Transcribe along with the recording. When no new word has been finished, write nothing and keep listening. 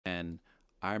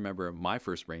I remember my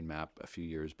first brain map a few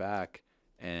years back,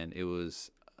 and it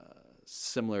was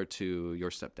similar to your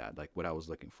stepdad, like what I was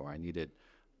looking for. I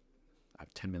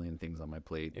have 10 million things on my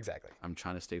plate. Exactly. I'm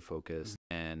trying to stay focused.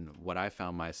 And what I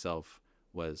found myself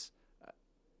was,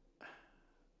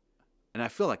 and I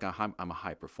feel like I'm a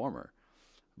high performer,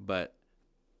 but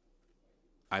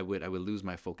I would lose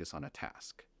my focus on a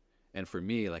task. And for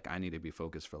me, like I need to be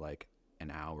focused for like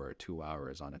an hour or 2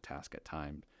 hours on a task at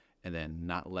time, and then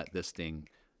not let this thing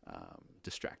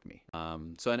distract me.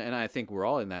 So and I think we're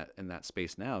all in that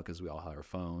space now because we all have our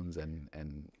phones, and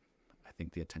I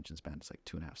think the attention span is like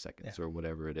 2.5 seconds or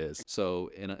whatever it is.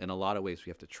 So in a lot of ways, we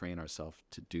have to train ourselves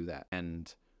to do that.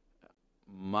 And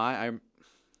I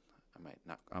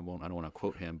don't want to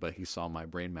quote him, but he saw my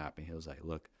brain map and he was like,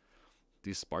 look,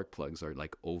 these spark plugs are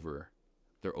like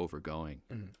they're overgoing.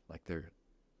 Like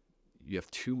you have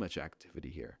too much activity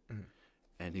here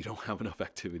and you don't have enough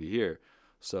activity here.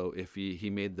 So if he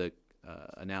made the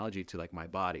analogy to like my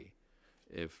body,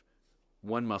 if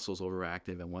one muscle's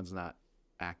overactive and one's not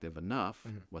active enough,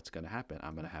 what's going to happen?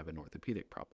 I'm going to have an orthopedic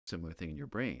problem. Similar thing in your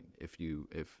brain. If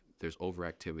there's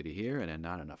overactivity here and then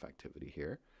not enough activity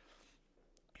here,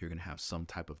 you're going to have some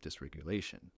type of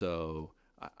dysregulation. So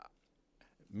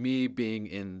me being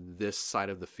in this side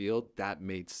of the field, that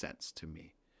made sense to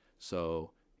me.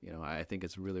 So, I think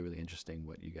it's really, really interesting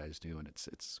what you guys do, and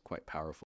it's quite powerful.